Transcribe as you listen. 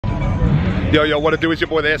Yo, what it do? It's your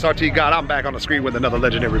boy, the SRT God. I'm back on the screen with another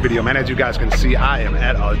legendary video, man. As you guys can see, I am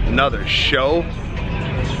at another show.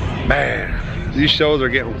 Man, these shows are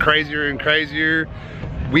getting crazier and crazier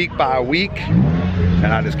week by week. And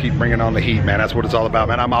I just keep bringing on the heat, man. That's what it's all about,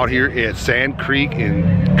 man. I'm out here at Sand Creek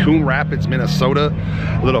in Coon Rapids, Minnesota.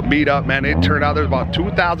 A little meetup, man. It turned out there's about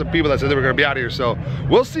 2,000 people that said they were gonna be out here. So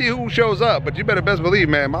we'll see who shows up, but you better best believe,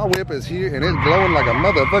 man, my whip is here and it's glowing like a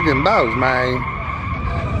motherfucking mouse, man.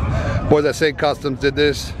 Boys at Sickest Customs did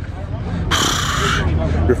this.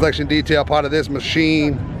 Reflection detail part of this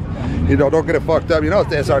machine. You know, don't get it fucked up. You know, it's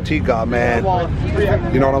the SRT God, man.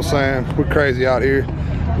 You know what I'm saying? We're crazy out here.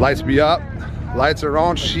 Lights be up. Lights are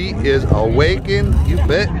on. She is awakened. You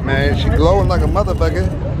bet, man. She glowing like a motherfucker.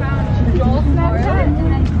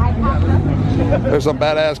 There's some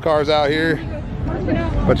badass cars out here,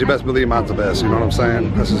 but you best believe mine's the best. You know what I'm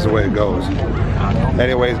saying? This is the way it goes.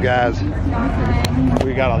 Anyways, guys,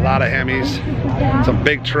 we got a lot of Hemis, some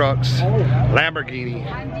big trucks,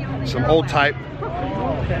 Lamborghini, some old type.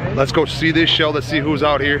 Let's go see this show. Let's see who's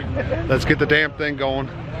out here. Let's get the damn thing going.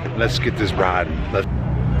 Let's get this riding.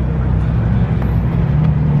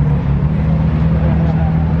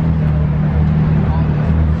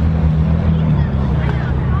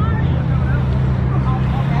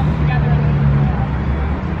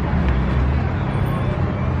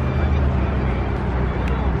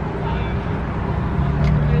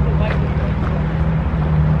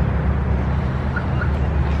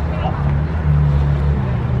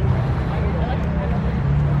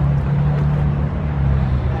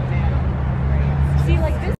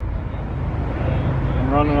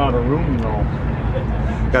 Running out of room though.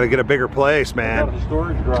 Got to get a bigger place, man. The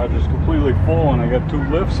storage garage is completely full and I got 2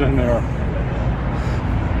 lifts in there.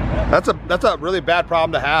 That's a really bad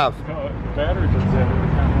problem to have. The batteries are dead every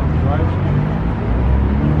time one drives.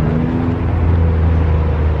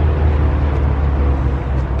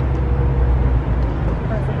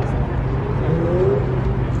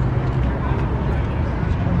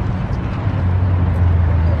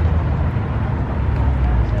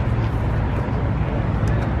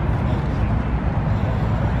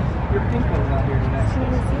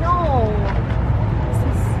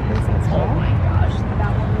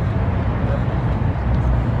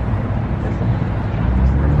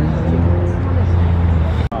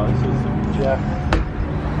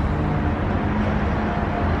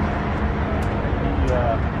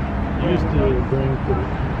 Used to bring to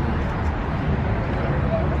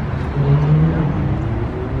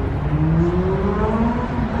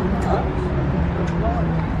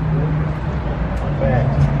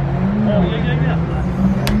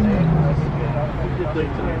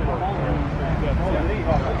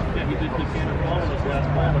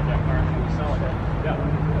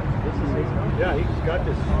yeah, he's got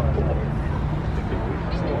this.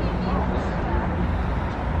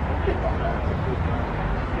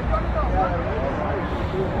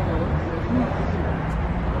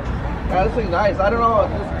 Yeah, this thing's nice. I don't know.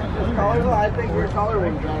 This color, I think your color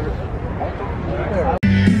would be better.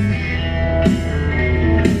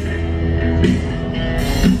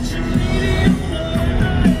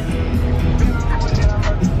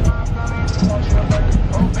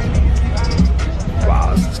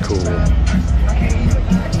 Wow, this is cool.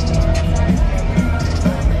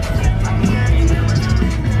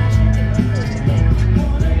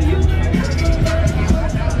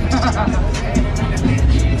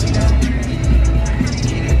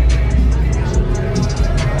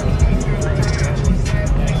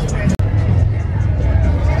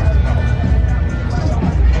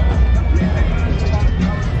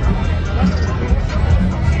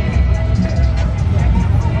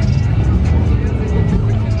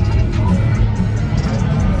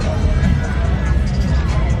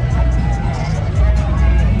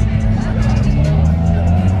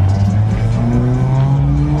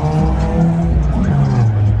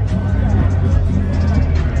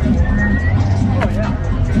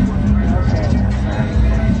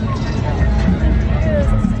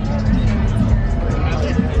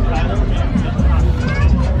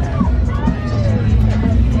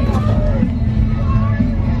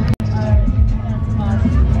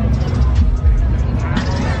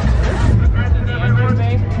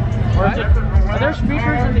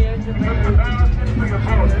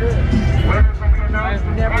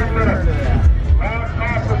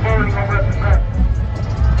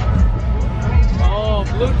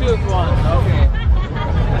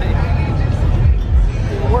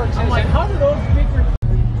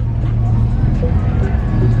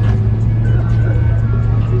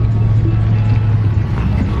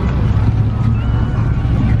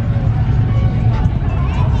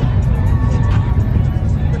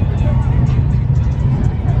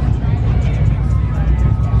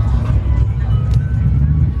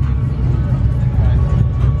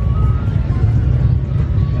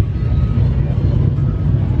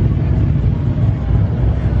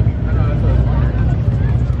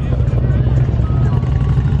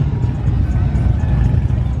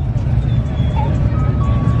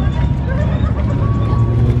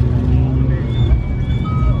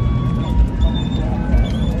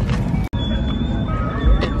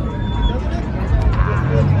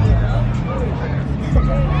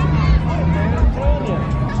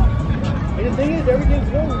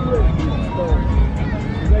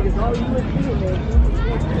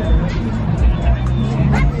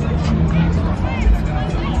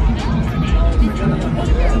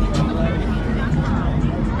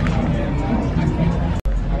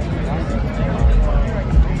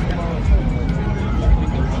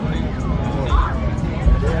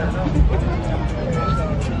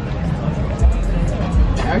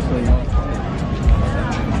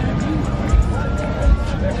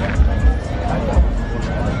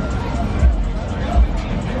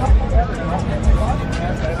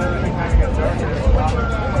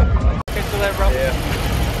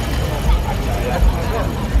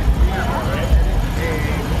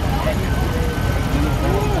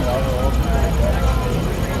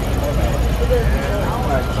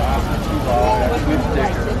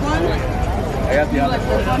 like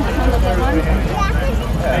this one. This one's a good one.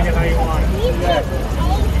 Take it how you want.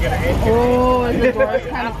 Oh, is the doors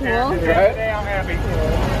kind of cool? Today I'm happy.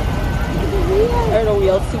 Or the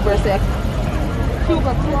wheels, super sick.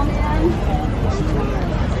 Super cool, man.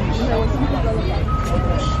 Okay, what's some people look like?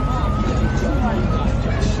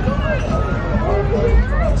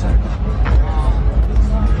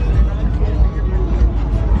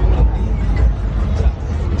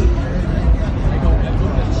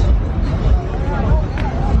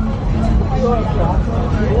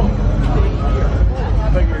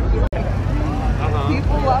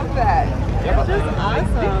 People love that. It's just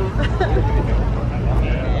awesome.